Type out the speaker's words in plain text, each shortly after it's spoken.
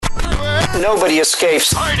Nobody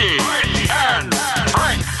escapes. Heidi and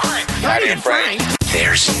Frank. Heidi and Frank.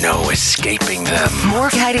 There's no escaping them. More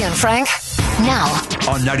Heidi and Frank now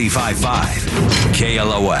On 95.5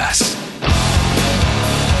 KLOS.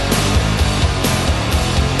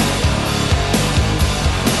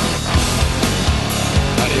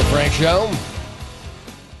 Heidi and Frank show.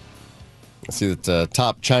 I see that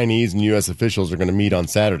top Chinese and U.S. officials are going to meet on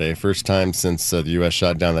Saturday. First time since the U.S.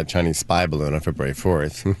 shot down that Chinese spy balloon on February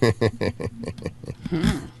 4th.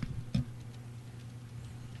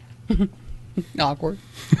 Awkward.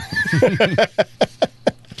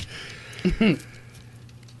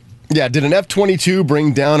 Yeah, did an F-22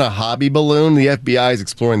 bring down a hobby balloon? The FBI is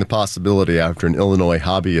exploring the possibility after an Illinois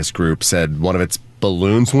hobbyist group said one of its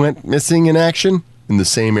balloons went missing in action in the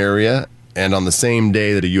same area and on the same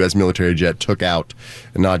day that a U.S. military jet took out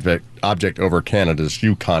an object over Canada's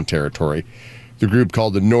Yukon territory. The group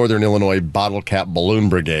called the Northern Illinois Bottle Cap Balloon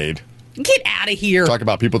Brigade. Get out of here. Talk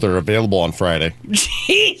about people that are available on Friday.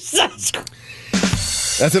 Jesus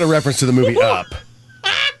Christ. That's in a reference to the movie Up.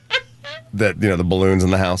 That, the balloons in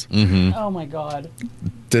the house. Mm-hmm. Oh, my God.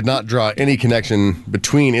 Did not draw any connection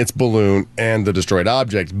between its balloon and the destroyed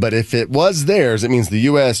object. But if it was theirs, it means the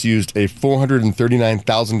U.S. used a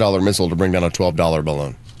 $439,000 missile to bring down a $12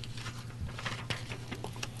 balloon.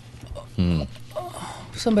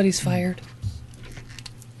 Somebody's fired.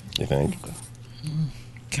 You think?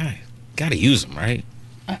 Gotta use them, right?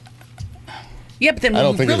 Yeah, but then I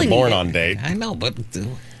don't we think really they're born need on date. I know, but they're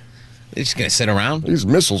just gonna sit around. These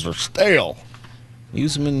missiles are stale.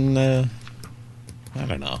 Use them in, I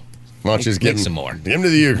don't know. Why don't you just give some more? Give them to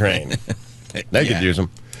the Ukraine. They could use them.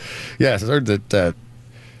 Yes, I heard that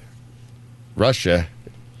Russia,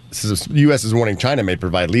 the U.S. is warning China may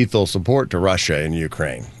provide lethal support to Russia in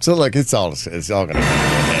Ukraine. So, it's all going to be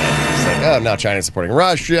bad. It's like, oh, now China's supporting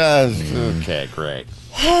Russia. Okay, great.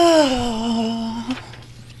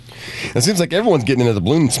 It seems like everyone's getting into the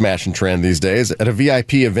balloon smashing trend these days. At a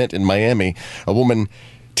VIP event in Miami, a woman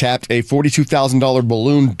tapped a $42,000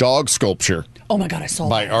 balloon dog sculpture. Oh, my God, I saw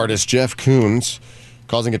by that. artist Jeff Koons,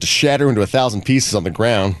 causing it to shatter into 1,000 pieces on the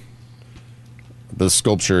ground. The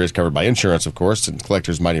sculpture is covered by insurance, of course, and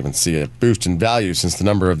collectors might even see a boost in value since the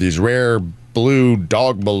number of these rare blue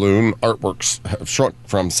dog balloon artworks have shrunk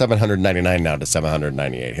from 799 now to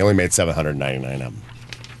 798. He only made 799 of them.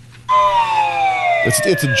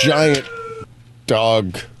 It's a giant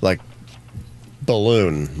dog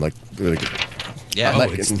balloon, Yeah,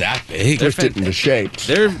 it's that big. Twist it into shapes.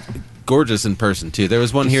 They're gorgeous in person too. There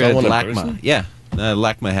was one here at Someone in LACMA. person? Yeah,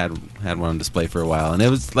 LACMA had one on display for a while, and it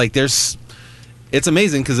was like it's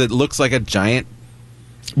amazing because it looks like a giant,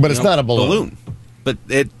 But it's not a balloon. But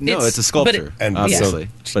it's a sculpture, And obviously.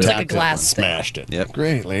 so But It's like a glass thing. smashed it. Yep.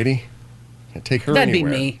 Great, lady. Can't take her That'd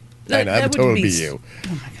anywhere. be me. I know, that would totally be s- you. Oh,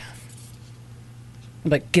 my God. I'm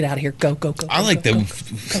like, get out of here. Go, go, go. I like go, them.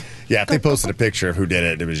 go. Yeah, if they posted a picture of who did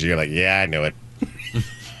it, it was you. Like, yeah, I knew it.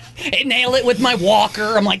 I nail it with my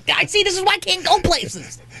walker. I'm like, I see, this is why I can't go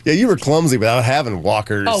places. Yeah, you were clumsy without having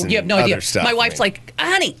walkers. Oh, and you have no other idea. Stuff. My wife's like,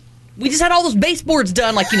 honey, we just had all those baseboards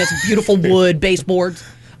done, some beautiful wood baseboards,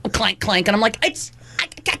 clank, clank, and I'm like, I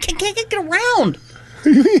can't get around.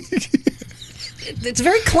 It's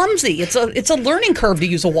very clumsy. It's a learning curve to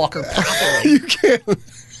use a walker properly. You can't.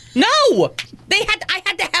 No, I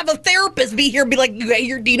had to have a therapist be here and be like, hey,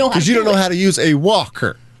 do you know how? Because you don't know how to use a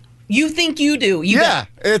walker. You think you do? Yeah,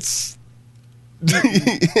 it's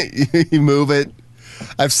you move it.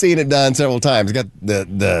 I've seen it done several times. Got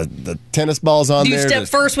the tennis balls on Do you there. step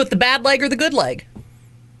first with the bad leg or the good leg?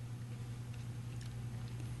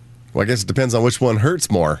 Well, I guess it depends on which one hurts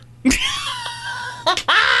more.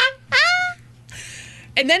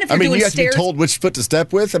 And then if you're you doing have stairs, to be told which foot to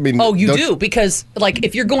step with. oh, you do, because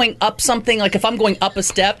if you're going up something, if I'm going up a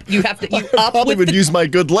step, you have to up probably with would use my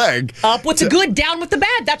good leg. Up with the good, down with the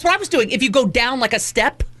bad. That's what I was doing. If you go down like a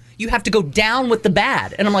step, you have to go down with the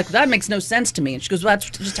bad. And I'm like, that makes no sense to me. And she goes, well, that's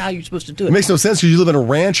just how you're supposed to do it. It makes no sense because you live in a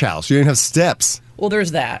ranch house. You don't have steps. Well,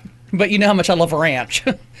 there's that. But you know how much I love a ranch.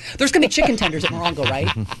 There's going to be chicken tenders at Morongo,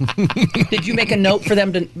 right? Did you make a note for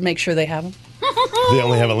them to make sure they have them? They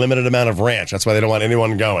only have a limited amount of ranch. That's why they don't want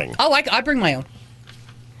anyone going. Oh, I bring my own.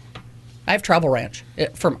 I have travel ranch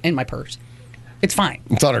in my purse. It's fine.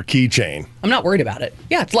 It's on our keychain. I'm not worried about it.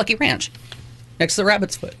 Yeah, it's Lucky Ranch, next to the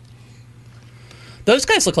Rabbit's Foot. Those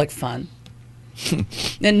guys look like fun.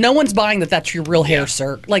 And no one's buying that's your real hair,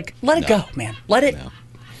 sir. Let it go, man. Let it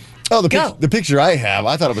Oh, go. the picture I have,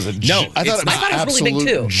 I thought it was No, I thought it was really big,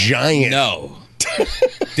 too. giant. No.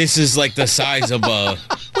 This is like the size of a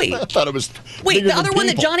Wait, I thought it was. wait. bigger The than other one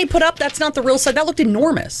that people. Johnny put up, that's not the real size. That looked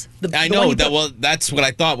enormous. I The know one you that. put- Well, that's what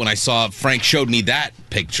I thought when I saw Frank showed me that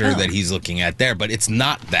picture Oh. that he's looking at there. But it's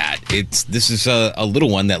not that. This is a little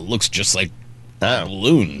one that looks just like a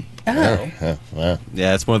balloon. Oh.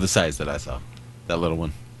 Yeah, it's more the size that I saw. That little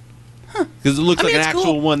one. Because it looks I mean, like an it's actual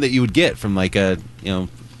cool. one that you would get from like a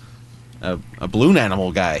balloon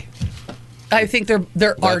animal guy. I think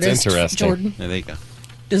they're artists. interesting. Jordan, Yeah, there you go.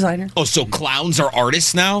 designer, Oh, so clowns are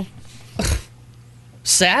artists now?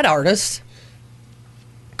 sad artist,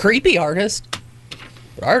 creepy artist,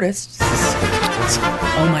 but artists.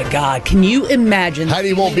 Oh my God! Can you imagine?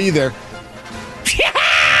 Heidi won't be there.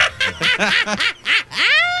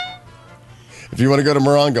 If you want to go to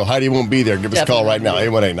Morongo, Heidi won't be there. Give us a call right now.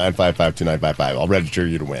 818-955-2955. I'll register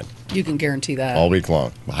you to win You can guarantee that. all week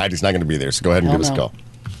long. Well, Heidi's not going to be there, so go ahead and Hell give us a no.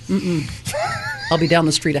 call. I'll be down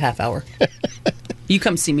the street a half hour. You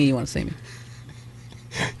come see me. You want to see me?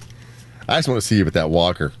 I just want to see you with that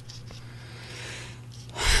walker.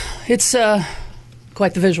 It's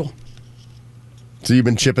quite the visual. So you've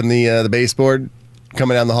been chipping the baseboard,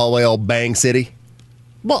 coming down the hallway all bang city?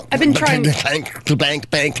 Well, I've been trying.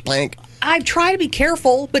 Blank. I try to be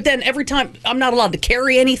careful, but then every time I'm not allowed to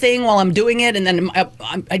carry anything while I'm doing it, and then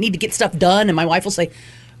I need to get stuff done, and my wife will say,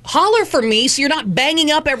 "Holler for me, so you're not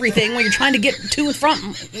banging up everything when you're trying to get to and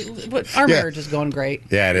from." But our Yeah. marriage is going great.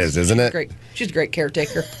 Yeah, it is, isn't it? Great. She's a great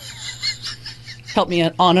caretaker. Help me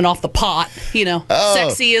on and off the pot. You know,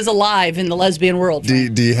 sexy is alive in the lesbian world. Do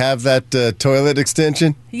you have that toilet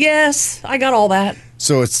extension? Yes, I got all that.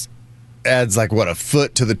 So it's adds like what, a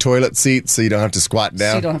foot to the toilet seat so you don't have to squat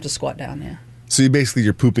down? So you don't have to squat down, yeah. So you basically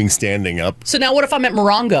you're pooping standing up. So now what if I'm at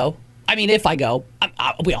Morongo? I mean, if I go,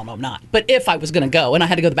 we all know I'm not. But if I was going to go and I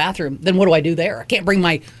had to go to the bathroom, then what do I do there? I can't bring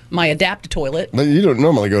my Adapt toilet. But you don't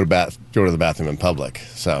normally go to the bathroom in public.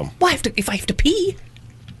 So Well, if I have to pee.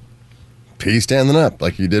 pee standing up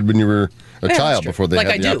like you did when you were a Yeah, that's child true. before they like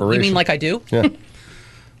had I the do. operation. You mean like I do? Yeah.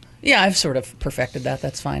 Yeah, I've sort of perfected that.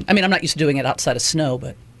 That's fine. I mean, I'm not used to doing it outside of snow,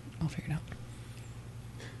 but I'll figure it out.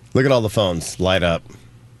 Look at all the phones light up.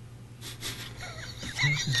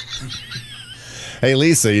 Hey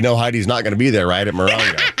Lisa, you know Heidi's not going to be there, right, at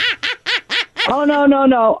Morongo? Oh,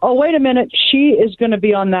 no. Oh, wait a minute. She is going to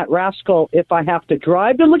be on that rascal if I have to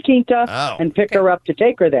drive to La Quinta and pick her up to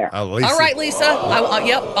take her there. Oh, Lisa. All right, Lisa.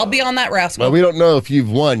 Yep, I'll be on that rascal. Well, we don't know if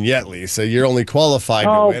you've won yet, Lisa. You're only qualified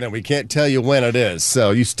to win, and we can't tell you when it is.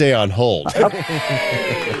 So you stay on hold. She's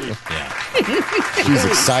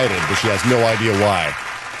excited, but she has no idea why.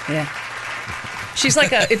 Yeah. She's like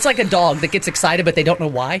it's like a dog that gets excited, but they don't know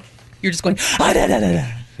why. You're just going, ah, da, da, da,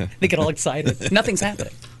 da. They get all excited. Nothing's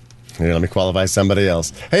happening. Here, let me qualify somebody else.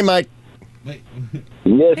 Hey, Mike.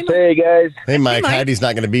 Yes, hey guys. Hey, Mike. Mike. Heidi's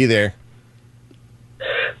not going to be there.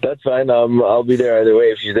 That's fine. I'll be there either way.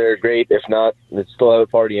 If she's there, great. If not, let's still have a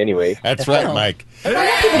party anyway. That's right, Oh. Mike. I don't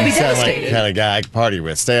want people to be You sound like the devastated. kind of guy I can party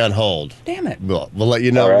with. Stay on hold. Damn it. We'll let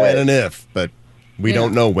you know All right. when and if, but we Yeah.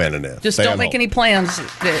 don't know when and if. Just Stay don't on make hold. any plans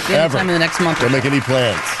Ever. anytime in the next month. or Don't so. make any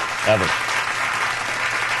plans. Ever.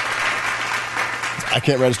 I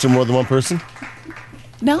can't register more than one person?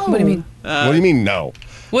 No. What do you mean? What do you mean, no?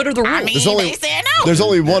 What are the rules? There's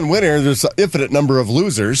only one winner. There's an infinite number of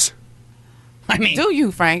losers. I mean, Do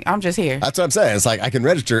you, Frank? I'm just here. That's what I'm saying. It's like I can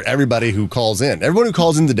register everybody who calls in. Everyone who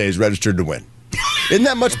calls in today is registered to win. Isn't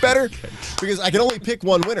that much better? Because I can only pick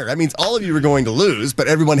one winner. That means all of you are going to lose, but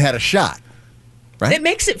everyone had a shot. Right? it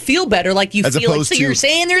makes it feel better, like you As feel like, opposed so to- you're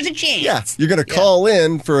saying there's a chance. Yeah, you're going to call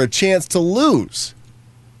in for a chance to lose.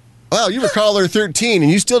 Well, you were caller 13 and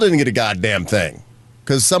you still didn't get a goddamn thing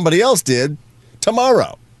because somebody else did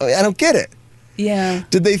tomorrow. I don't get it. Yeah.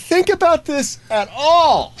 Did they think about this at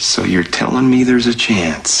all? So you're telling me there's a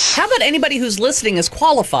chance? How about anybody who's listening is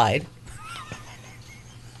qualified?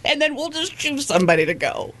 And then we'll just choose somebody to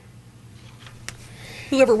go.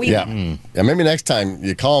 Whoever we Yeah. want. Yeah, maybe next time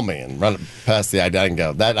you call me and run it past the idea and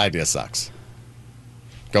go, that idea sucks.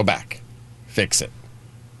 Go back. Fix it.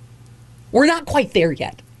 We're not quite there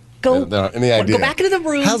yet. Go, Any idea? go back into the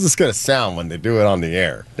room. How's this going to sound when they do it on the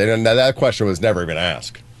air? They don't, that question was never even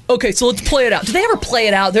asked. Okay, so let's play it out. Do they ever play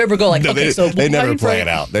it out? They ever go like, No, okay, they, so they never Heidi play Frank- it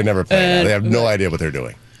out. They never play it out. They have no idea what they're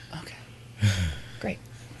doing. Okay. Great.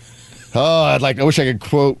 Oh, I wish I could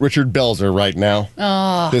quote Richard Belzer right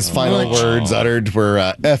now. His final words uttered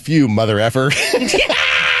were, F you, mother effer.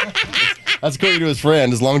 That's according to his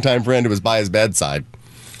friend, his longtime friend who was by his bedside.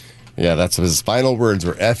 Yeah, that's his final words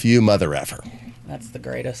were, F you, mother effer. That's the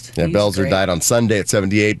greatest. Yeah, He's Belzer great. died on Sunday at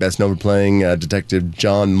 78. Best known for playing Detective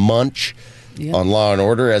John Munch Yep. on Law &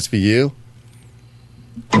 Order, SVU.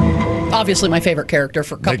 Obviously, my favorite character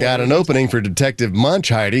for a couple They got of an reasons. opening for Detective Munch,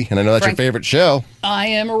 Heidi, and I know that's Frank- your favorite show. I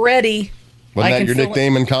am ready. Wasn't I that your can feel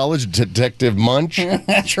nickname in college, Detective Munch?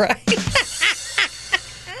 That's right.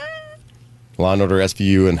 Law and Order,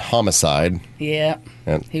 SVU, and Homicide. Yeah.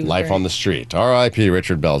 And He was Life great. on the Street. R.I.P.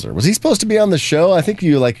 Richard Belzer. Was he supposed to be on the show? I think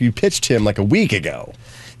you pitched him like a week ago.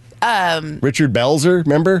 Richard Belzer,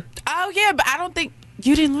 remember? Oh yeah, but I don't think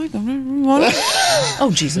you didn't like him.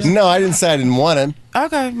 Oh Jesus. No, I didn't say I didn't want him.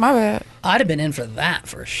 Okay, my bad. I'd have been in for that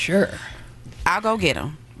for sure. I'll go get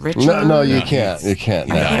him. Richard. No, you can't. You can't.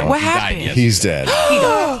 No. What happened? He's dead.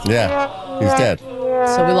 Yeah, he's dead.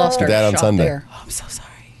 So we lost our Dad on shot Sunday. there. Oh, I'm so sorry.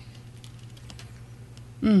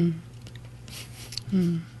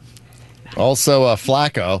 Also,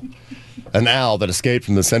 Flacco, an owl that escaped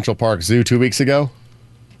from the Central Park Zoo 2 weeks ago.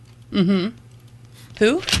 Who?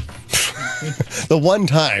 The one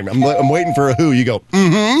time I'm waiting for a who, you go,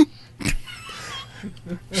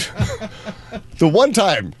 The one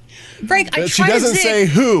time Frank, I she try to doesn't zig. say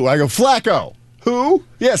who, I go, Flacco. Who?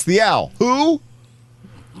 Yes, the owl. Who?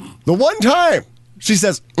 The one time she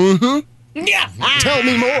says, Yeah. tell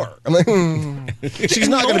me more. I'm like, she's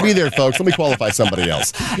not going to be there, folks. Let me qualify somebody else.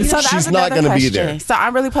 So that She's was not another going to be question. there. So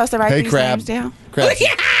I'm really supposed to write Hey, these Crab. names down? Crab.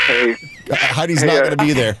 Hey, Heidi's not going to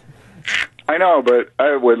be there. I know, but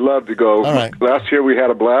I would love to go. All right. Last year we had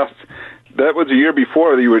a blast. That was a year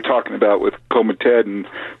before that you were talking about with Coma Ted and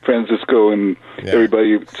Francisco and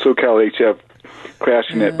everybody, SoCal HF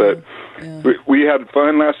crashing it. But we had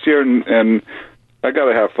fun last year, and I got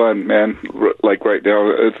to have fun, man. Like right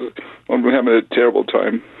now, I'm having a terrible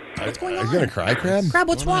time. What's going Are on? you going to cry, Crab? Crab,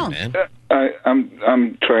 what's wrong?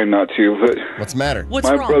 I'm trying not to, but What's the matter? What's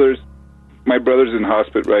my wrong? my brother's in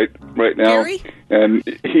hospital right now, Gary? and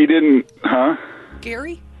he didn't,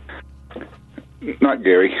 Gary? Not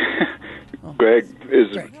Gary. Greg is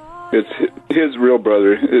Greg. it's his real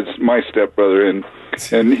brother. It's my stepbrother, and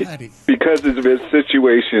because of his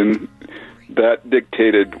situation, that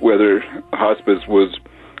dictated whether hospice was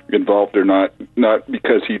involved or not. Not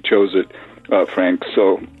because he chose it, Frank.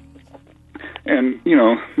 So, and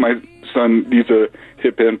my son needs a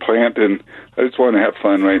hip implant, and I just want to have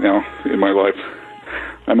fun right now in my life.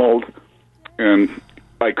 I'm old, and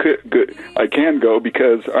I can go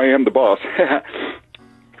because I am the boss.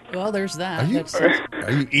 Well, there's that.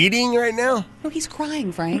 Are you eating right now? No, he's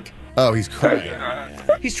crying, Frank. Oh, he's crying.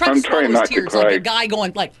 He's trying I'm to swallow trying his not to tears cry. like a guy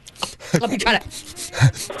going like, let me try to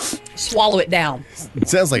swallow it down. It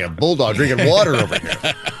sounds like a bulldog drinking water over here.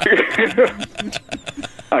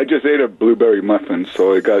 I just ate a blueberry muffin,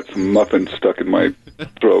 so I got some muffins stuck in my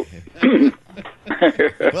throat.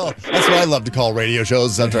 Well, that's what I love to call radio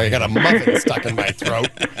shows. After I got a muffin stuck in my throat.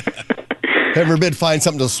 Heaven forbid, find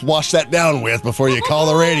something to wash that down with before you call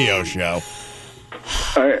the radio show.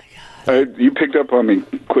 You picked up on me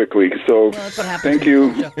quickly, so that's what happens thank when you.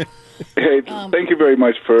 you call Hey, thank you very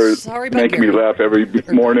much for sorry about making me Gary. laugh every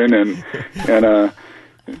morning, and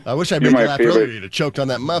I wish I You're made you my laugh favorite. earlier. You'd have choked on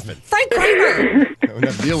that muffin. Frank Kramer. I wouldn't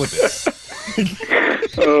have to deal with this.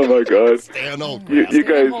 oh my God, Stay on old. you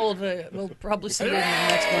guys. We'll probably see you in the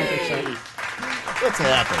next month or so. What's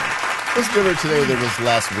happening? What's different today than was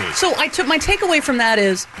last week? So my takeaway from that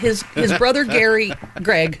is his brother Gary,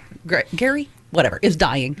 Gary, whatever, is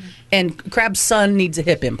dying, and Crab's son needs a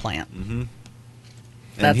hip implant. And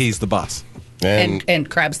That's- he's the boss. And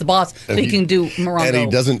Crab's the boss, so he can do Morongo. And he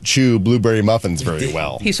doesn't chew blueberry muffins very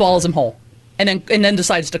well. He swallows them whole, and then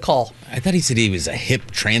decides to call. I thought he said he was a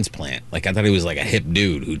hip transplant. Like I thought he was like a hip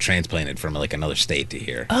dude who transplanted from like another state to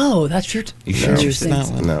here. Oh, that's your. You sure it's not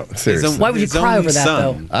one? No, seriously. Why would you cry over that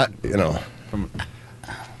though?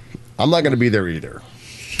 I'm not going to be there either.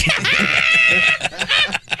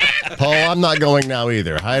 Paul, I'm not going now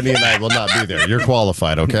either. Heidi and I will not be there. You're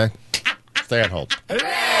qualified, okay? Stay at home.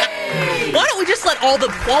 Why don't we just let all the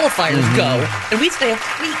qualifiers go and we just hang out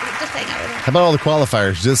with them? How about all the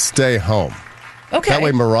qualifiers just stay home? Okay. That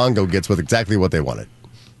way Morongo gets with exactly what they wanted.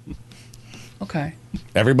 Okay.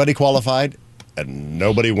 Everybody qualified and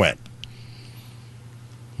nobody went.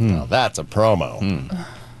 Now that's a promo.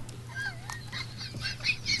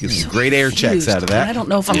 Get some great air checks out of that. I don't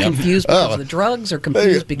know if I'm confused because of the drugs or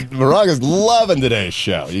confused because Morongo's loving today's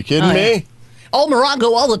show. You kidding me? all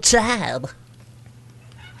Morongo all the time.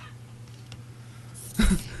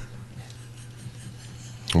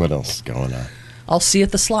 What else is going on? I'll see you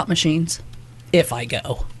at the slot machines if I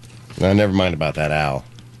go. No, never mind about that owl.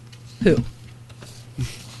 Who?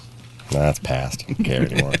 No, that's past. I don't care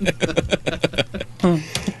anymore.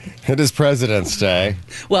 It is President's Day.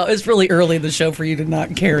 Well, it's really early in the show for you to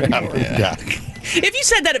not care anymore. Yeah. If you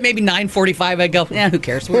said that at maybe 9:45, I'd go, who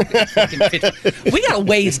cares? We got a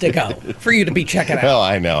ways to go for you to be checking out. Oh,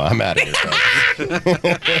 I know. I'm out of here.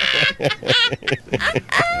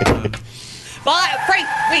 Frank,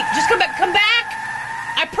 wait, just come back. Come back.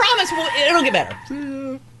 I promise it'll get better.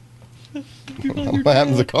 What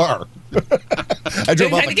happened to the car? I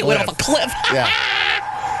drove off a cliff. Went off a cliff. Yeah.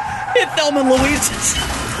 Hit Thelma and Louise's.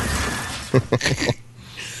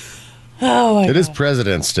 Oh, my God. It is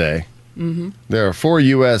President's Day. Mm-hmm. There are 4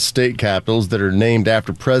 U.S. state capitals that are named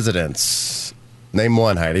after presidents. Name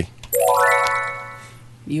one, Heidi.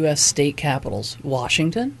 U.S. state capitals.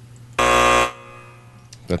 Washington.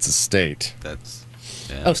 That's a state. That's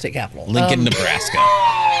Oh, state capital. Lincoln, Nebraska.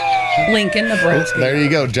 Lincoln, Nebraska. There you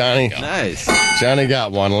go, Johnny. Nice. Johnny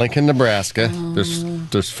got one. Lincoln, Nebraska.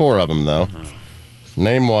 There's 4 of them, though.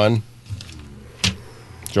 Name one.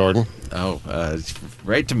 Jordan. Oh,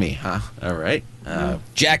 right to me, huh? All right.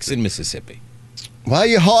 Jackson, Mississippi. Why are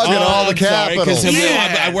you hogging all the capitals? Because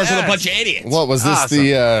I work with a bunch of idiots. What was this? Awesome.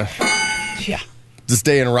 This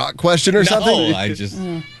day in rock question or something? No, I just.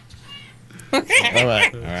 All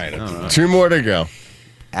right. All right. 2 more to go.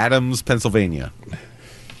 Adams, Pennsylvania.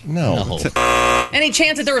 No. Any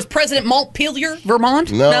chance that there was President Montpelier,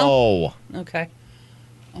 Vermont? No. Okay.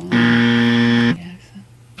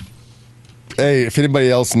 Hey, if anybody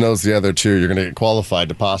else knows the other 2, you're going to get qualified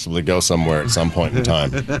to possibly go somewhere at some point in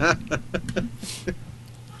time.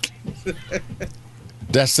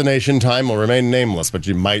 Destination time will remain nameless, but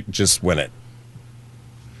you might just win it.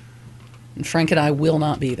 And Frank and I will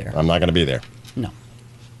not be there. I'm not going to be there. No.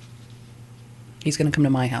 He's going to come to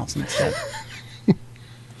my house instead.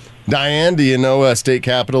 Diane, do you know a state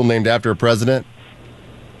capital named after a president?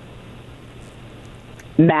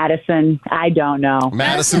 Madison. I don't know.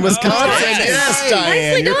 Madison, Wisconsin. Yes,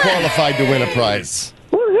 Diane. Nicely You're done. qualified to win a prize.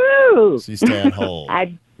 Woohoo! So you stand hold.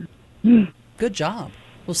 Good job.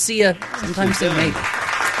 We'll see you sometime soon, maybe.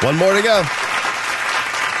 1 more to go.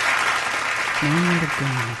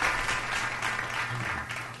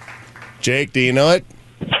 Jake, do you know it?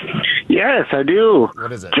 Yes, I do.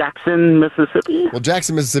 What is it? Jackson, Mississippi. Well,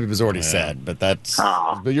 Jackson, Mississippi was already said, but that's.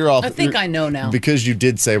 But you're all. I think I know now. Because you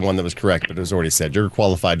did say one that was correct, but it was already said. You're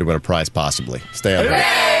qualified to win a prize, possibly. Stay on. I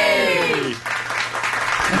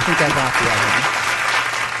think I got the other one.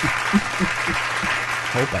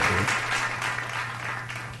 Hope I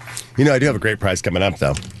do. You know, I do have a great prize coming up,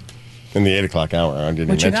 though. In the 8 o'clock hour. I didn't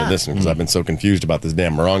What you mention got? this one because I've been so confused about this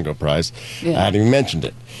damn Morongo prize. Yeah. I hadn't even mentioned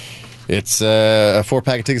it. It's a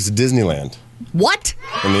 4-pack of tickets to Disneyland. What?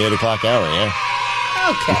 In the 8 o'clock hour, yeah.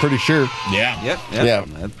 Okay. I'm pretty sure. Yeah. Yep.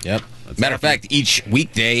 Yep. Matter of fact, each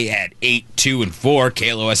weekday at 8, 2, and 4,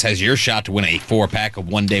 KLOS has your shot to win a 4-pack of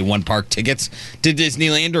one-day, one-park tickets to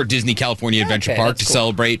Disneyland or Disney California Adventure Park to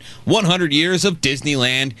celebrate 100 years of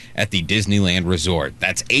Disneyland at the Disneyland Resort.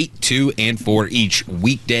 That's 8, 2, and 4 each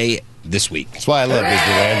weekday this week. That's why I love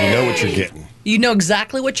Disneyland. You know what you're getting. You know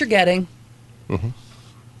exactly what you're getting. Mm-hmm.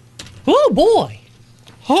 Oh, boy.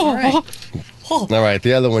 All right. All right,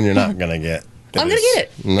 the other one you're not going to get. I'm going to get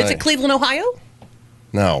it. No. It's in Cleveland, Ohio?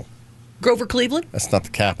 No. Grover Cleveland? That's not the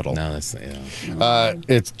capital. No, that's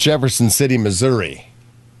it's Jefferson City, Missouri.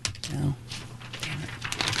 No.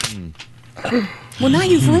 Well, now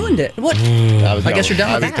you've ruined it. What? I guess you're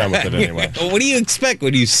done with that. I was done with it anyway. What do you expect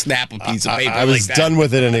when you snap a piece of paper I was like that? done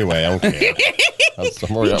with it anyway. I don't care. I'm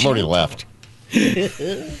already left.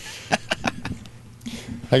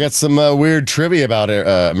 I got some weird trivia about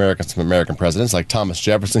some American presidents, like Thomas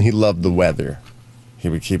Jefferson. He loved the weather. He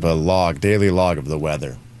would keep a daily log of the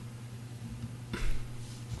weather.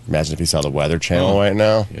 Imagine if he saw the Weather Channel right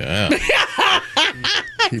now. Yeah.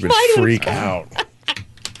 He would freak out. I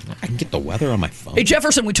can get the weather on my phone. Hey,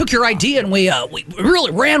 Jefferson, we took your idea and we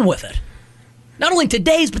really ran with it. Not only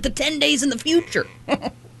today's, but the 10 days in the future.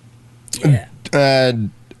 Yeah.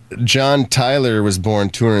 John Tyler was born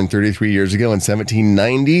 233 years ago in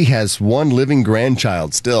 1790. Has one living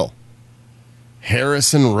grandchild still.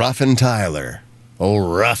 Harrison Ruffin Tyler. Oh,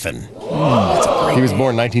 Ruffin. He was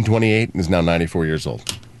born in 1928 and is now 94 years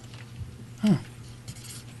old. Huh.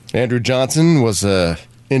 Andrew Johnson was a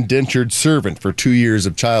indentured servant for 2 years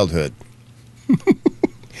of childhood.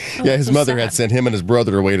 Yeah, his mother had sent him and his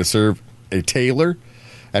brother away to serve a tailor.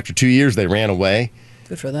 After 2 years, they ran away.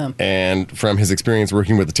 Good for them. And from his experience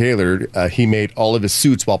working with the tailor, he made all of his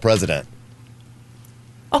suits while president.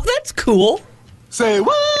 Oh, that's cool. Say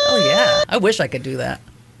what? Oh, yeah. I wish I could do that.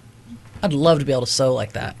 I'd love to be able to sew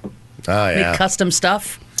like that. Oh, yeah. Make custom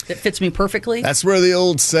stuff that fits me perfectly. That's where the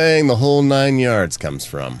old saying, the whole 9 yards, comes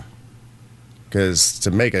from. Because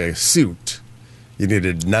to make a suit, you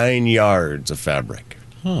needed 9 yards of fabric.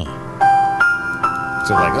 Huh.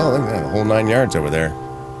 So like, oh, look at that, the whole 9 yards over there.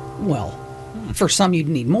 Well, for some you'd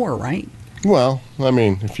need more, right? Well, I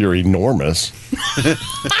mean, if you're enormous.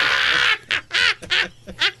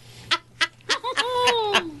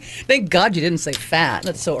 Thank God you didn't say fat.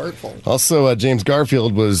 That's so hurtful. Also, James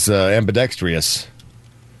Garfield was ambidextrous.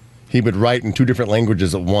 He would write in 2 different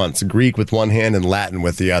languages at once, Greek with one hand and Latin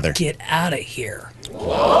with the other. Get out of here.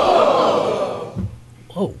 Whoa.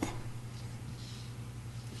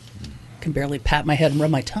 Can barely pat my head and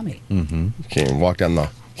rub my tummy. Mm-hmm. Can't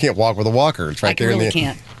walk with a walker. It's right there. Really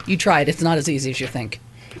can't. You tried. It's not as easy as you think.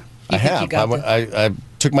 I have. I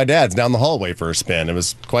took my dad's down the hallway for a spin. It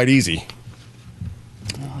was quite easy.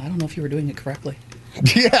 Oh, I don't know if you were doing it correctly.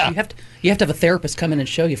 Yeah. You have to have a therapist come in and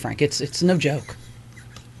show you, Frank. It's no joke.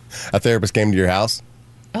 A therapist came to your house?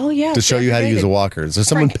 Oh, yeah. To show you how to use a walker. So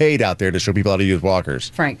someone paid out there to show people how to use walkers.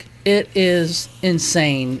 Frank, it is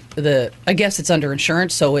insane. I guess it's under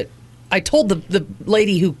insurance, so I told the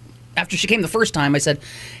lady who, after she came the first time, I said,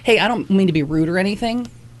 hey, I don't mean to be rude or anything.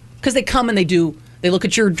 Because they come and they look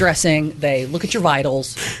at your dressing, they look at your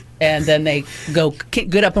vitals, and then they go,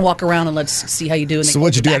 get up and walk around and let's see how you do. And so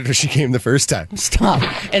what'd you do after she came the first time? Stop.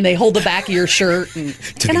 And they hold the back of your shirt.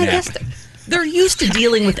 And I guess they're used to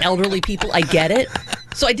dealing with elderly people. I get it.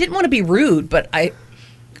 So I didn't want to be rude, but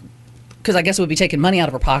because I guess it would be taking money out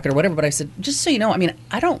of her pocket or whatever. But I said, just so you know, I mean,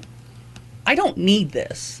 I don't need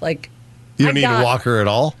this. Like, you don't need a walker at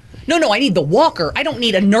all? No, I need the walker. I don't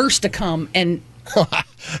need a nurse to come and.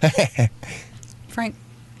 Frank,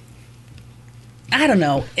 I don't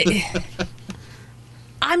know.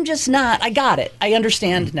 I'm just not. I got it. I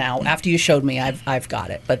understand now. After you showed me, I've got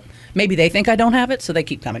it. But maybe they think I don't have it, so they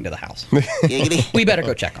keep coming to the house. We better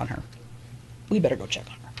go check on her.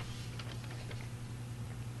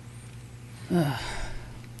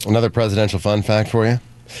 Another presidential fun fact for you.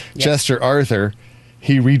 Yes. Chester Arthur,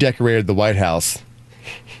 he redecorated the White House.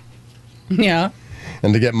 Yeah.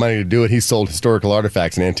 And to get money to do it, he sold historical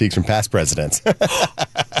artifacts and antiques from past presidents. No,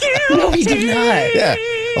 he did not. Yeah.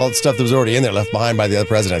 All the stuff that was already in there left behind by the other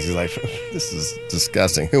presidents. He's like, this is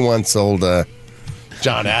disgusting. Who once sold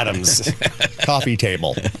John Adams' coffee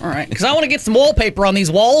table? All right, because I want to get some wallpaper on these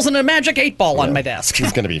walls and a magic 8-ball on my desk.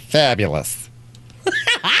 It's going to be fabulous.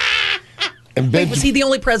 Wait, was he the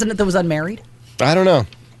only president that was unmarried? I don't know.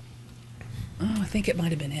 Oh, I think it might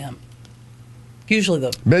have been him. Usually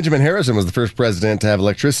Benjamin Harrison was the first president to have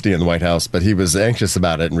electricity in the White House, but he was anxious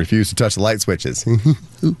about it and refused to touch the light switches. You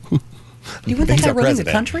want that guy running the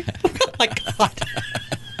country? Oh, my God.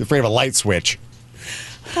 Afraid of a light switch.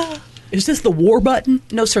 Is this the war button?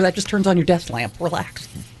 No, sir, that just turns on your desk lamp. Relax.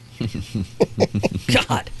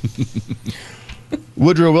 God.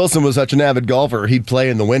 Woodrow Wilson was such an avid golfer, he'd play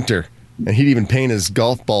in the winter, and he'd even paint his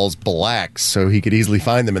golf balls black so he could easily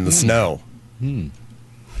find them in the snow.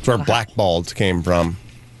 That's where blackballed came from.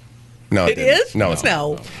 No, it didn't. Is? No, it's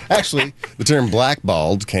no. Not. Actually, the term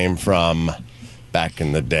blackballed came from, back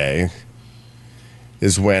in the day,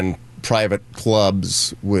 is when private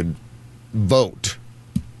clubs would vote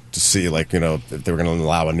to see, like, if they were going to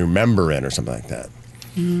allow a new member in or something like that.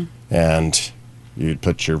 Mm-hmm. And you'd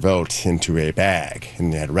put your vote into a bag,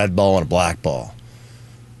 and you had a red ball and a black ball.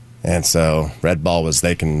 And so red ball was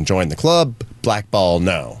they can join the club, black ball,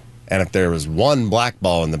 no. And if there was one black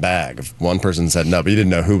ball in the bag, if one person said no, but you didn't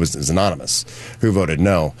know who was anonymous, who voted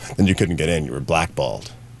no, then you couldn't get in. You were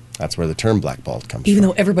blackballed. That's where the term blackballed comes Even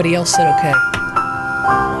from. though everybody else said okay.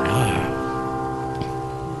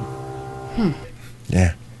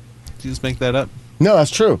 Yeah. Did you just make that up? No, that's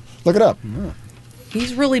true. Look it up.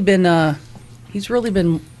 He's really been. I'm just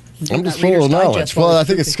full of knowledge. Well, I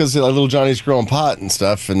think it's because Little Johnny's growing pot and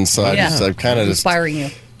stuff, and so I've kind of just inspiring you.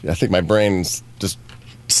 I think my brain's just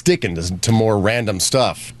sticking to more random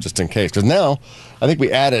stuff just in case. Because now, I think we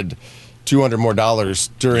added $200 more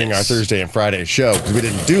during our Thursday and Friday show because we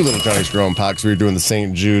didn't do Little Johnny's growing pot because we were doing the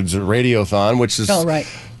St. Jude's Radiothon, which is right.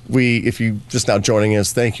 If you just now joining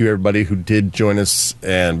us, thank you everybody who did join us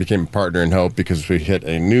and became a partner in Hope because we hit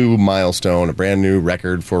a new milestone, a brand new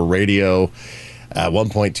record for radio.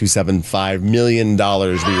 $1.275 million we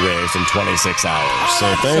raised in 26 hours.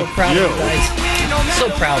 So thank proud you. Of you guys. So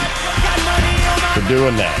proud for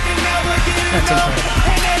doing that. That's incredible.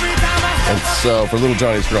 And so for Little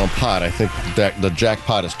Johnny's Growing Pot, I think that the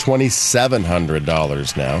jackpot is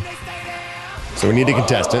 $2,700 now. So we need a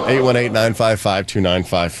contestant.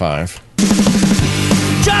 818-955-2955.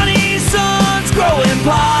 Johnny's son's growing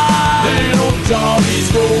pot. Little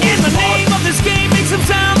Johnny's growing pot. In the name of this game makes him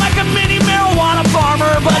sound like a mini marijuana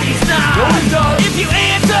farmer, but he's not. No, he does. If you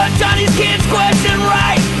answer Johnny's kid's question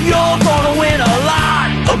right, you're gonna win a lot.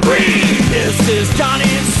 Agreed. This is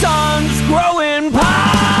Johnny's son's growing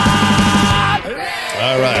pot.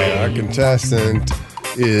 contestant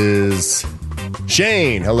is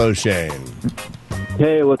Shane. Hello, Shane.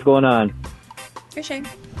 Hey, what's going on? Hey, Shane.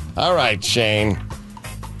 All right, Shane.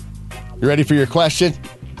 You ready for your question?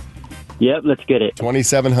 Yep, let's get it.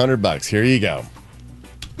 $2,700. Here you go.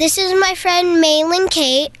 This is my friend Malin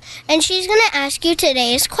Kate, and she's going to ask you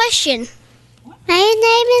today's question. My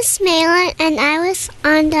name is Malin, and I was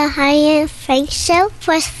on the Heidi and Frank show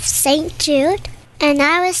for St. Jude, and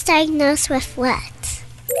I was diagnosed with what?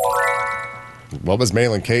 What was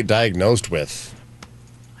Malin Kate diagnosed with?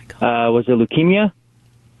 Was it leukemia?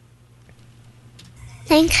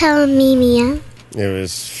 Phancoanemia. It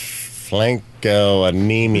was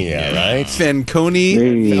Flanco-anemia, right? Fanconi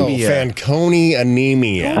anemia. Fanconi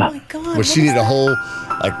anemia. Oh, my God. Well, she needed a whole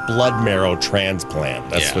blood marrow transplant.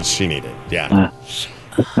 That's what she needed. Yeah.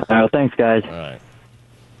 All right, thanks, guys. All right.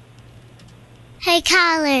 Hey,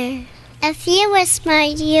 caller. If you were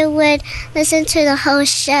smart, you would listen to the whole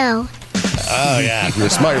show. Oh, yeah. If you were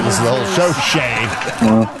smart, you listen to the whole show, Shane.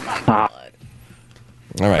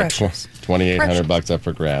 All right. $2,800 up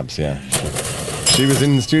for grabs, yeah. She was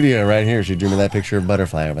in the studio right here. She drew me that picture of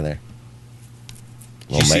butterfly over there.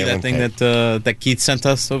 Did you see that thing that Keith sent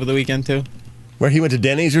us over the weekend, too? Where he went to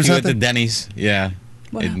Denny's or He something? went to Denny's, yeah.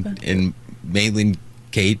 What happened? In Malin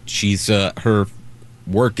Kate, she's her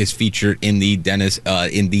work is featured in the Denny's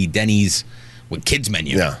with kids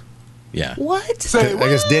menu. Yeah. Yeah. What? I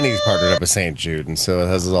guess Denny's partnered up with St. Jude, and so it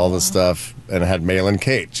has all this stuff, and it had Malin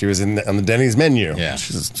Kate. She was on the Denny's menu. Yeah.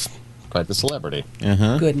 She's quite the celebrity.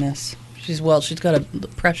 Uh-huh. Goodness. She's got a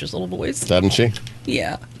precious little voice. Doesn't she?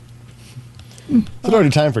 Yeah. Is it already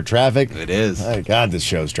time for traffic? It is. My God, this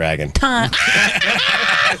show's dragging. Time.